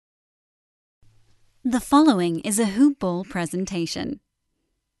The following is a Hoop Ball presentation.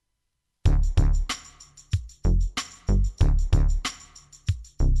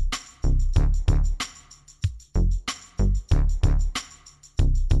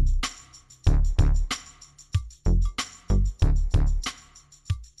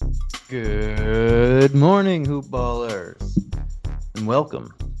 Good morning, Hoop Ballers, and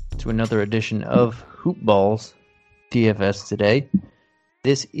welcome to another edition of Hoop Balls DFS today.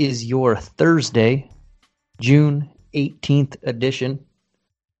 This is your Thursday, June 18th edition.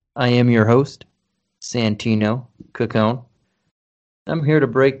 I am your host, Santino Cacone. I'm here to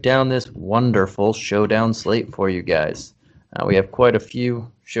break down this wonderful showdown slate for you guys. We have quite a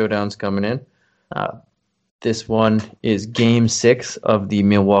few showdowns coming in. This one is Game 6 of the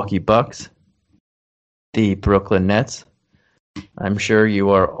Milwaukee Bucks, the Brooklyn Nets. I'm sure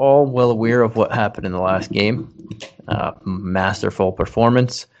you are all well aware of what happened in the last game. Masterful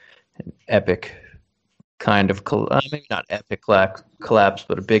performance, an epic kind of, maybe not epic collapse,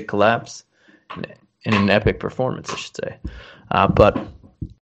 but a big collapse, and an epic performance, I should say. But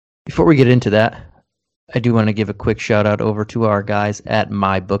before we get into that, I do want to give a quick shout out over to our guys at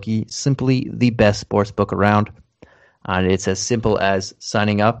MyBookie, simply the best sports book around. And it's as simple as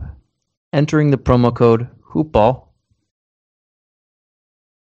signing up, entering the promo code HoopBall,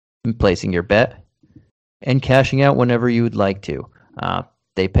 and placing your bet, and cashing out whenever you would like to.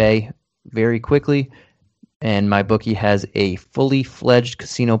 They pay very quickly, and MyBookie has a fully fledged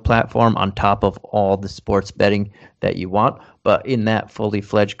casino platform on top of all the sports betting that you want. But in that fully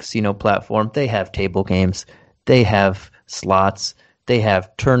fledged casino platform, they have table games, they have slots, they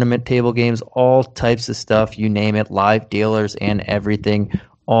have tournament table games, all types of stuff, you name it, live dealers and everything,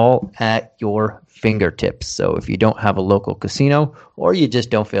 all at your fingertips. So if you don't have a local casino, or you just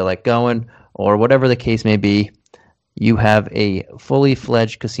don't feel like going, or whatever the case may be, you have a fully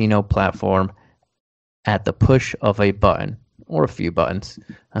fledged casino platform at the push of a button, or a few buttons,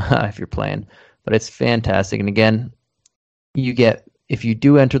 if you're playing. But it's fantastic. And again, you get, if you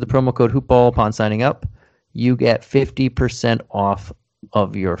do enter the promo code HoopBall upon signing up, you get 50% off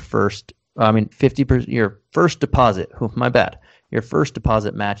of your first, 50% your first deposit. Oh, my bad. Your first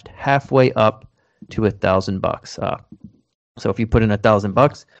deposit matched halfway up to $1,000. So if you put in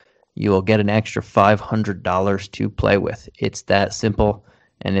 $1,000, you will get an extra $500 to play with. It's that simple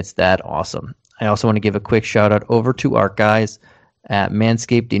and it's that awesome. I also want to give a quick shout out over to our guys at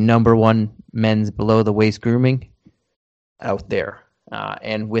Manscaped, the #1 men's below the waist grooming out there.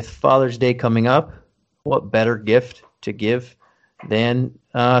 And with Father's Day coming up, what better gift to give than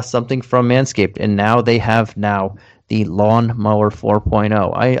something from Manscaped? And now they have the Lawnmower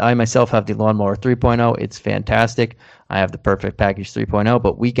 4.0. I myself have the Lawnmower 3.0. It's fantastic. I have the Perfect Package 3.0,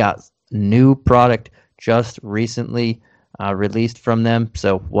 but we got new product just recently released from them.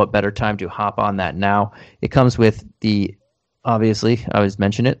 So what better time to hop on that now? It comes with obviously, I was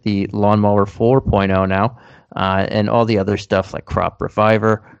mentioning it, the Lawnmower 4.0 now. And all the other stuff like Crop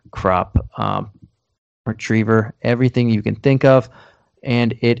Reviver, Crop Retriever, everything you can think of.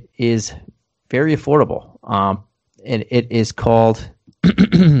 And it is very affordable. And it is called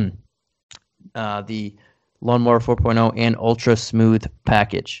the Lawnmower 4.0 and Ultra Smooth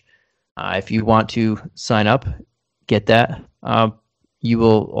Package. If you want to sign up, get that. All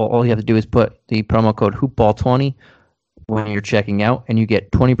you have to do is put the promo code HoopBall20 when you're checking out, and you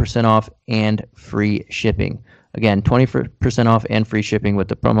get 20% off and free shipping. Again, 20% off and free shipping with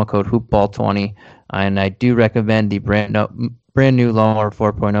the promo code HoopBall20. And I do recommend the brand new Lawnmower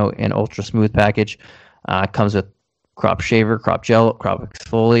 4.0 and Ultra Smooth Package. It comes with crop shaver, crop gel, crop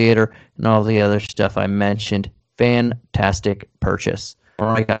exfoliator, and all the other stuff I mentioned. Fantastic purchase. All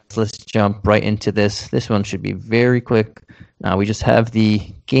right, guys, let's jump right into this. This one should be very quick. We just have the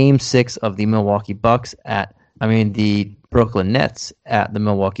Game 6 of the the Brooklyn Nets at the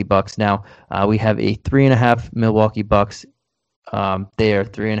Milwaukee Bucks. Now, we have a 3.5 Milwaukee Bucks. They are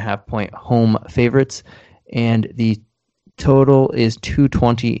 3.5-point home favorites, and the total is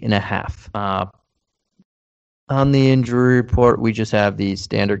 220.5. On the injury report, we just have the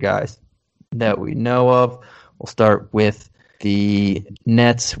standard guys that we know of. We'll start with the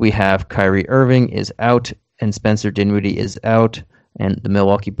Nets. We have Kyrie Irving is out, and Spencer Dinwiddie is out. And the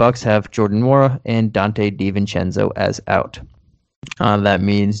Milwaukee Bucks have Jordan Nwora and Dante DiVincenzo as out. That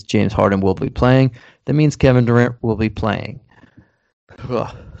means James Harden will be playing. That means Kevin Durant will be playing.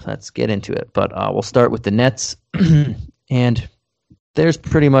 Let's get into it. But we'll start with the Nets. And there's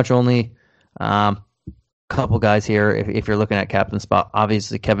pretty much only a couple guys here. If you're looking at captain spot,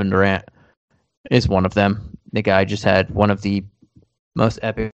 obviously Kevin Durant is one of them. The guy just had one of the most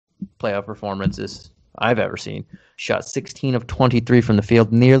epic playoff performances I've ever seen. Shot 16 of 23 from the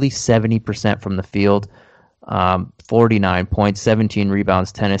field, nearly 70% from the field, 49 points, 17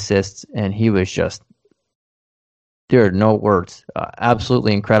 rebounds, 10 assists, and he was just, there are no words.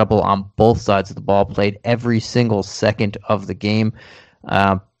 Absolutely incredible on both sides of the ball, played every single second of the game.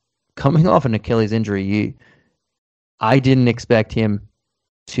 Coming off an Achilles injury, I didn't expect him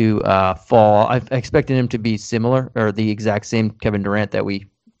to fall. I expected him to be similar or the exact same Kevin Durant that we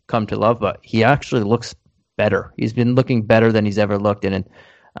come to love, but he actually looks better. He's been looking better than he's ever looked, and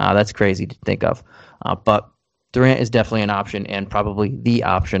that's crazy to think of. But Durant is definitely an option and probably the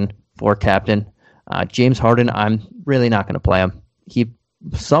option for captain. James Harden, I'm really not going to play him.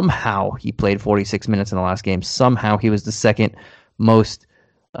 Somehow he played 46 minutes in the last game. Somehow he was the second most.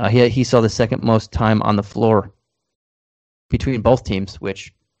 He saw the second most time on the floor between both teams,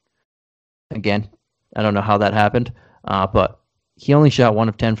 which, again, I don't know how that happened. But he only shot 1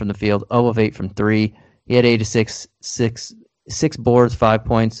 of 10 from the field, 0 of 8 from 3. He had 8 of 6 boards, 5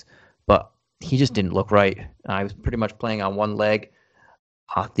 points, but he just didn't look right. He was pretty much playing on one leg.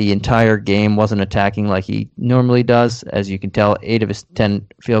 The entire game, wasn't attacking like he normally does. As you can tell, 8 of his 10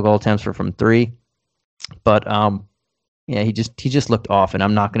 field goal attempts were from 3. But yeah, he just looked off, and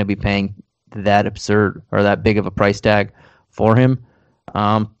I'm not going to be paying that absurd or that big of a price tag for him.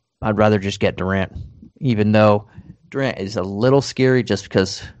 I'd rather just get Durant, even though Durant is a little scary just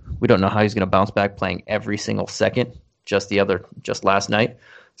because we don't know how he's going to bounce back playing every single second just last night.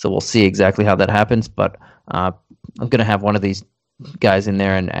 So we'll see exactly how that happens. But I'm going to have one of these guys in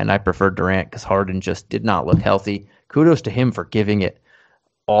there, and I prefer Durant because Harden just did not look healthy. Kudos to him for playing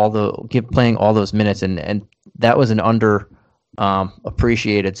all those minutes, and that was an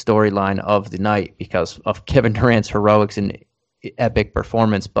appreciated storyline of the night because of Kevin Durant's heroics and epic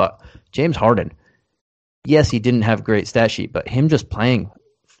performance. But James Harden, yes, he didn't have a great stat sheet, but him just playing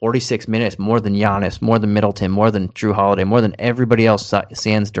 46 minutes, more than Giannis, more than Middleton, more than Drew Holiday, more than everybody else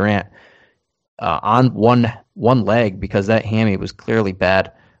sans Durant, on one leg, because that hammy was clearly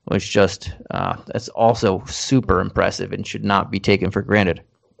bad, was just that's also super impressive and should not be taken for granted.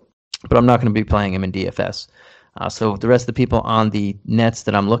 But I'm not going to be playing him in DFS. So the rest of the people on the Nets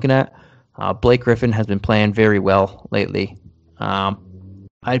that I'm looking at, Blake Griffin has been playing very well lately.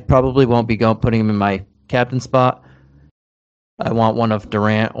 I probably won't be putting him in my captain spot. I want one of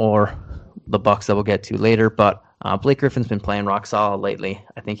Durant or the Bucks that we'll get to later, but Blake Griffin's been playing rock solid lately.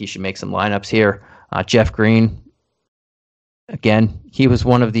 I think he should make some lineups here. Jeff Green, again, he was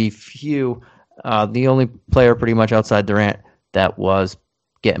one of the few, the only player pretty much outside Durant that was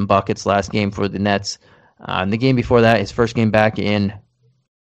getting buckets last game for the Nets. In the game before that, his first game back in a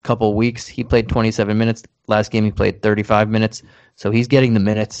couple of weeks, he played 27 minutes. Last game, he played 35 minutes. So he's getting the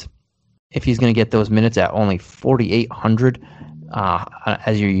minutes. If he's going to get those minutes at only 4,800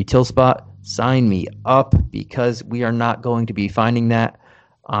 as your util spot, sign me up, because we are not going to be finding that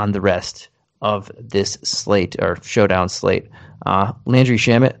on the rest of this slate or showdown slate. Landry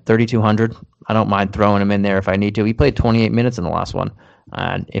Shamet, 3,200. I don't mind throwing him in there if I need to. He played 28 minutes in the last one.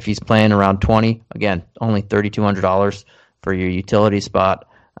 And if he's playing around 20, again, only $3,200 for your utility spot.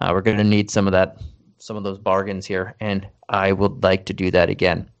 We're going to need some of those bargains here, and I would like to do that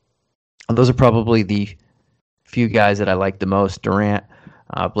again. Those are probably the few guys that I like the most. Durant,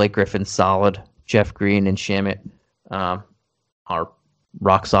 Blake Griffin, solid. Jeff Green and Shamet are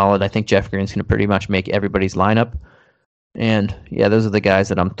rock solid. I think Jeff Green's going to pretty much make everybody's lineup. And, yeah, those are the guys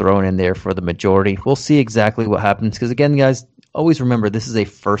that I'm throwing in there for the majority. We'll see exactly what happens because, again, guys, always remember this is a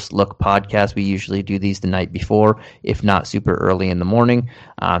first look podcast. We usually do these the night before, if not super early in the morning.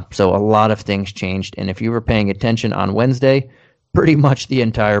 So a lot of things changed. And if you were paying attention on Wednesday, pretty much the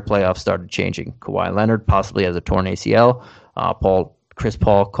entire playoffs started changing. Kawhi Leonard possibly has a torn ACL. Chris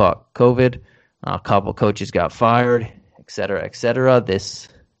Paul caught COVID. A couple coaches got fired, et cetera, et cetera.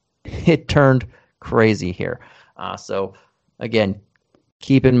 It turned crazy here. So, again,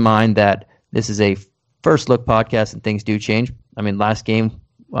 keep in mind that this is a first look podcast and things do change. I mean, last game,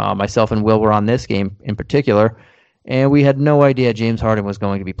 myself and Will were on this game in particular, and we had no idea James Harden was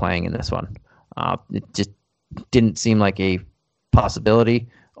going to be playing in this one. It just didn't seem like a possibility,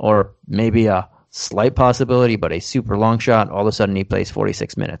 or maybe a slight possibility, but a super long shot. All of a sudden, he plays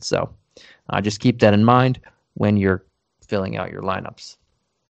 46 minutes. So just keep that in mind when you're filling out your lineups.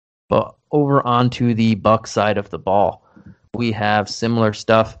 But over onto the Bucks side of the ball, we have similar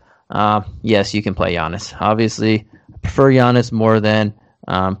stuff. Yes, you can play Giannis. Obviously, I prefer Giannis more than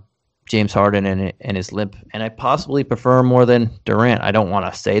James Harden and his limp, and I possibly prefer more than Durant. I don't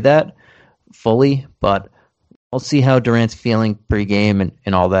want to say that fully, but I'll see how Durant's feeling pregame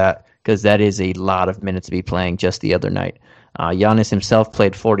and all that, because that is a lot of minutes to be playing just the other night. Giannis himself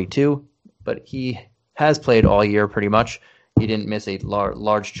played 42, but he has played all year pretty much. He didn't miss a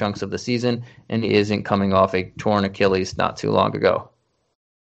large chunks of the season, and he isn't coming off a torn Achilles not too long ago.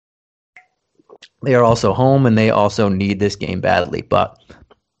 They are also home, and they also need this game badly. But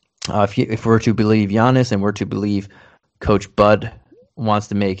if we're to believe Giannis and we're to believe Coach Bud wants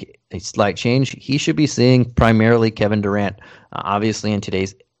to make a slight change, he should be seeing primarily Kevin Durant. Obviously, in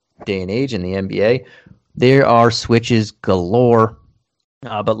today's day and age in the NBA, there are switches galore.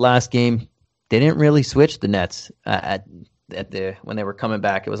 But last game, they didn't really switch the Nets when they were coming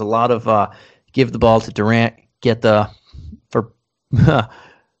back. It was a lot of give the ball to Durant, get the I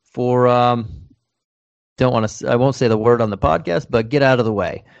won't say the word on the podcast, but get out of the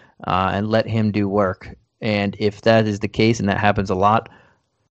way and let him do work. And if that is the case, and that happens a lot,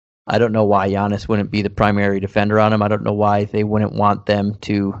 I don't know why Giannis wouldn't be the primary defender on him. I don't know why they wouldn't want them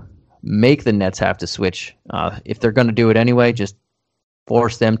to make the Nets have to switch. If they're going to do it anyway, just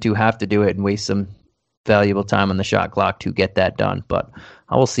force them to have to do it and waste some valuable time on the shot clock to get that done. But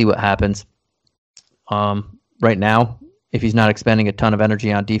I will see what happens. Right now, if he's not expending a ton of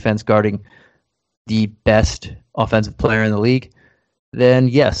energy on defense guarding the best offensive player in the league, then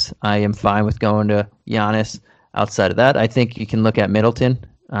yes, I am fine with going to Giannis. Outside of that, I think you can look at Middleton.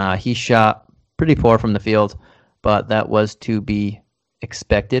 He shot pretty poor from the field, but that was to be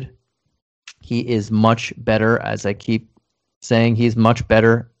expected. He is much better, as I keep saying, he's much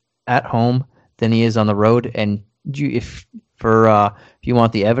better at home than he is on the road. And if you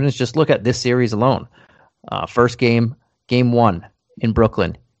want the evidence, just look at this series alone. First game 1 in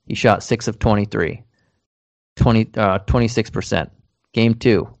Brooklyn, he shot 6 of 23, 26%. Game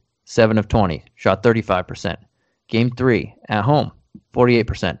 2, 7 of 20, shot 35%. Game 3 at home,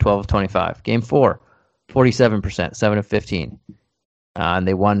 48%, 12 of 25. Game 4, 47%, 7 of 15. And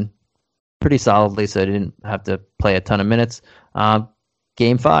they won pretty solidly, so they didn't have to play a ton of minutes.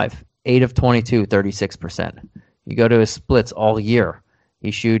 Game 5, 8 of 22, 36%. You go to his splits all year.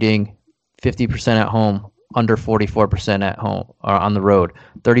 He's shooting 50% at home, under 44% at home or on the road,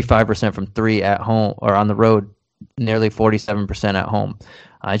 35% from 3 at home or on the road, nearly 47% at home.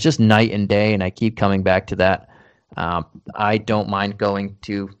 It's just night and day, and I keep coming back to that. I don't mind going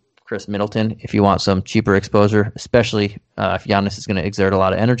to Chris Middleton if you want some cheaper exposure, especially if Giannis is going to exert a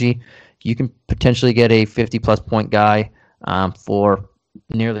lot of energy. You can potentially get a 50-plus point guy for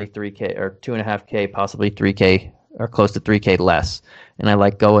nearly $3K or $2.5K, possibly $3K or close to $3K less. And I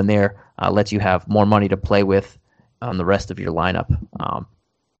like going there. Lets you have more money to play with on the rest of your lineup.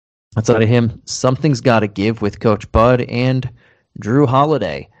 Outside of him, something's got to give with Coach Bud and Drew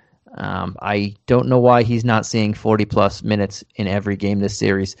Holiday. I don't know why he's not seeing 40-plus minutes in every game this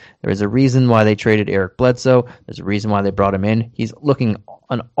series. There's a reason why they traded Eric Bledsoe. There's a reason why they brought him in. He's looking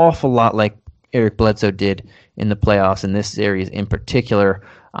an awful lot like Eric Bledsoe did in the playoffs in this series in particular.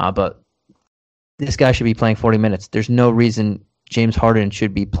 But this guy should be playing 40 minutes. There's no reason James Harden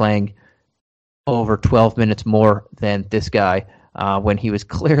should be playing over 12 minutes more than this guy when he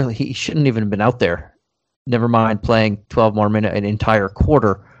shouldn't even have been out there. Never mind playing 12 more minutes, an entire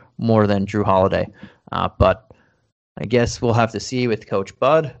quarter more than Drew Holiday. But I guess we'll have to see with Coach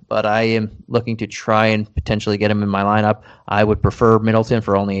Bud, but I am looking to try and potentially get him in my lineup. I would prefer Middleton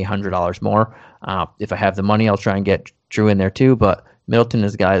for only $100 more. If I have the money, I'll try and get Drew in there too, but Middleton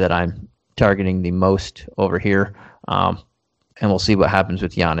is the guy that I'm targeting the most over here. And we'll see what happens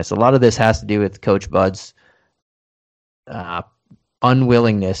with Giannis. A lot of this has to do with Coach Bud's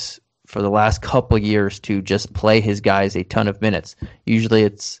unwillingness for the last couple years to just play his guys a ton of minutes. Usually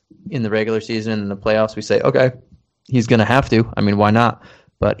it's in the regular season and in the playoffs we say, okay, he's going to have to. I mean, why not?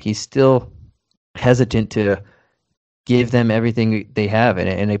 But he's still hesitant to give them everything they have.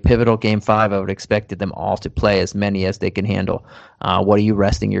 In a pivotal Game 5, I would expect them all to play as many as they can handle. What are you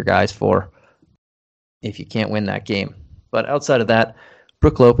resting your guys for if you can't win that game? But outside of that,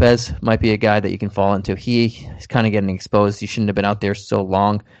 Brook Lopez might be a guy that you can fall into. He is kind of getting exposed. He shouldn't have been out there so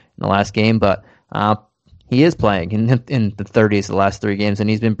long in the last game, but he is playing in the 30s the last 3 games, and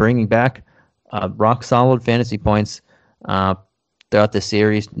he's been bringing back rock-solid fantasy points throughout the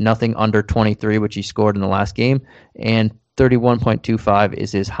series. Nothing under 23, which he scored in the last game, and 31.25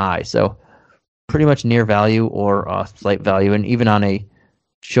 is his high. So pretty much near value or slight value, and even on a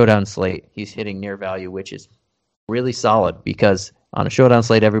showdown slate, he's hitting near value, which is really solid because on a showdown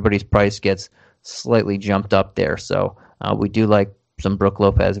slate, everybody's price gets slightly jumped up there. So we do like some Brook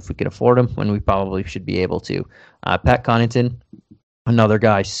Lopez if we can afford him, when we probably should be able to. Pat Connaughton, another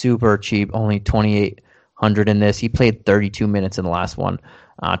guy, super cheap, only $2,800 in this. He played 32 minutes in the last one,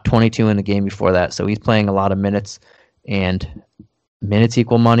 22 in the game before that. So he's playing a lot of minutes, and minutes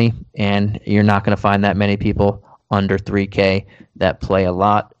equal money, and you're not going to find that many people under 3K that play a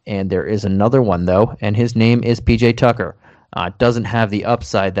lot. And there is another one, though, and his name is PJ Tucker. Doesn't have the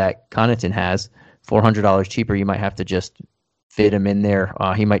upside that Connaughton has. $400 cheaper, you might have to just fit him in there.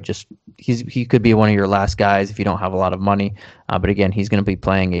 He could be one of your last guys if you don't have a lot of money. But again, he's going to be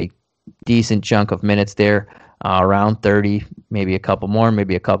playing a decent chunk of minutes there, around 30, maybe a couple more,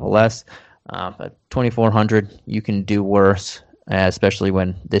 maybe a couple less. But 2,400, you can do worse, especially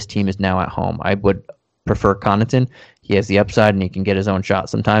when this team is now at home. I would prefer Connaughton. He has the upside and he can get his own shot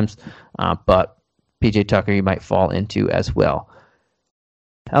sometimes. But PJ Tucker you might fall into as well.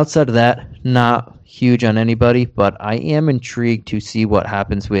 Outside of that, not huge on anybody, but I am intrigued to see what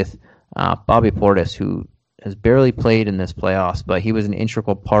happens with Bobby Portis, who has barely played in this playoffs, but he was an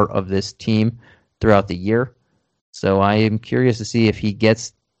integral part of this team throughout the year. So I am curious to see if he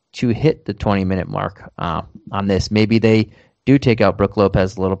gets to hit the 20-minute mark on this. Maybe they do take out Brook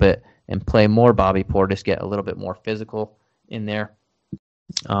Lopez a little bit and play more Bobby Portis, get a little bit more physical in there.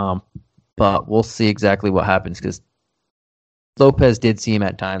 But we'll see exactly what happens, because Lopez did seem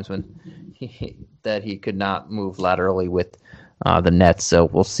at times that he could not move laterally with the Nets. So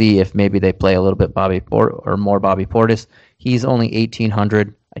we'll see if maybe they play a little bit more Bobby Portis. He's only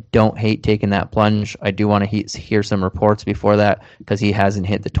 1,800. I don't hate taking that plunge. I do want to hear some reports before that, because he hasn't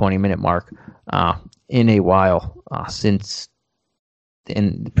hit the 20-minute mark in a while, since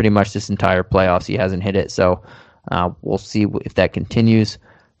in pretty much this entire playoffs he hasn't hit it. So we'll see if that continues.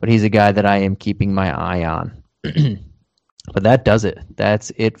 But he's a guy that I am keeping my eye on. But that does it.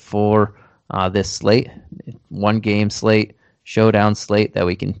 That's it for this slate. One-game slate, showdown slate that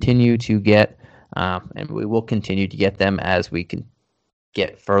we continue to get, and we will continue to get them as we can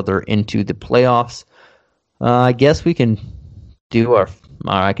get further into the playoffs. I guess we can do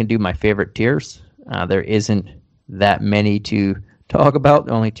I can do my favorite tiers. There isn't that many to talk about.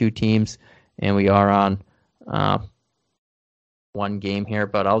 Only two teams, and we are on one game here.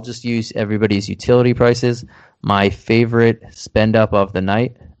 But I'll just use everybody's utility prices. My favorite spend up of the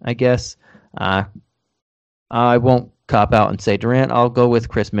night, I guess. I won't cop out and say Durant. I'll go with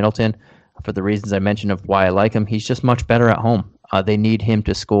Chris Middleton for the reasons I mentioned of why I like him. He's just much better at home. They need him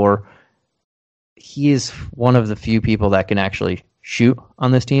to score. He is one of the few people that can actually shoot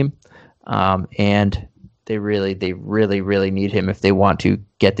on this team, and they really need him if they want to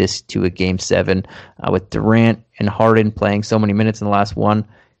get this to a Game 7. With Durant and Harden playing so many minutes in the last one,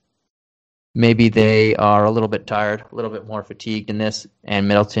 maybe they are a little bit tired, a little bit more fatigued in this, and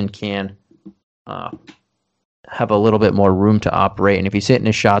Middleton can have a little bit more room to operate. And if he's hitting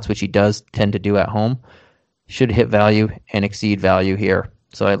his shots, which he does tend to do at home, should hit value and exceed value here.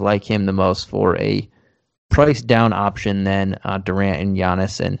 So I like him the most for a price down option than Durant and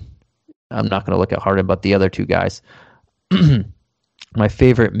Giannis. And I'm not going to look at Harden, but the other two guys. My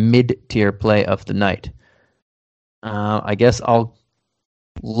favorite mid-tier play of the night. I guess I'll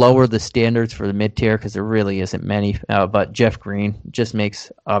lower the standards for the mid-tier because there really isn't many. But Jeff Green just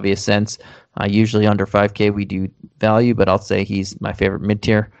makes obvious sense. Usually under 5K we do value, but I'll say he's my favorite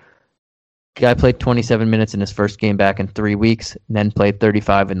mid-tier. Guy played 27 minutes in his first game back in 3 weeks, and then played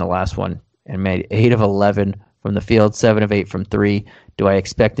 35 in the last one, and made 8 of 11 from the field, 7 of 8 from 3. Do I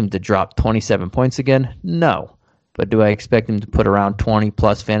expect him to drop 27 points again? No. But do I expect him to put around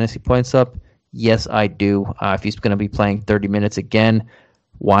 20-plus fantasy points up? Yes, I do. If he's going to be playing 30 minutes again,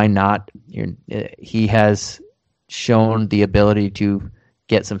 why not? He has shown the ability to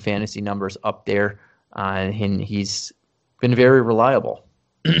get some fantasy numbers up there, and he's been very reliable.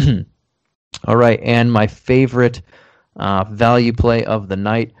 All right, and my favorite value play of the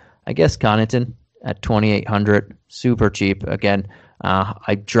night, I guess Connaughton at 2,800, super cheap. Again,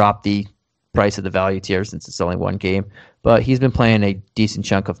 I dropped the price of the value tier since it's only one game, but he's been playing a decent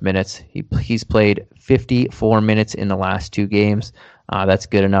chunk of minutes. He's played 54 minutes in the last 2 games. That's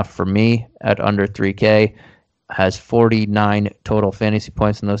good enough for me at under 3K. Has 49 total fantasy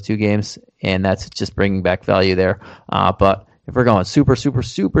points in those 2 games, and that's just bringing back value there. But if we're going super, super,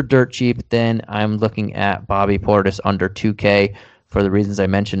 super dirt cheap, then I'm looking at Bobby Portis under 2K for the reasons I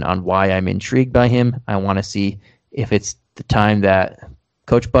mentioned on why I'm intrigued by him. I want to see if it's the time that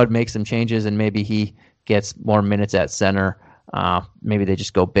Coach Bud makes some changes and maybe he gets more minutes at center. Maybe they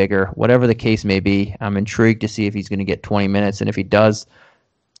just go bigger. Whatever the case may be, I'm intrigued to see if he's going to get 20 minutes. And if he does,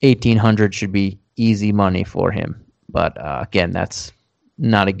 1,800 should be easy money for him. But again, that's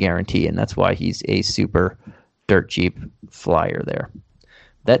not a guarantee, and that's why he's a super dirt cheap flyer there.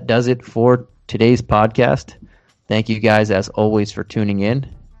 That does it for today's podcast. Thank you guys, as always, for tuning in.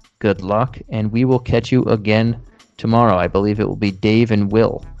 Good luck, and we will catch you again tomorrow. I believe it will be Dave and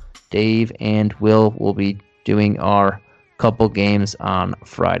Will. Dave and Will be doing our couple games on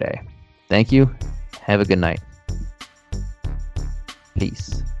Friday. Thank you. Have a good night.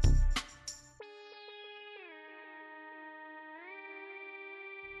 Peace.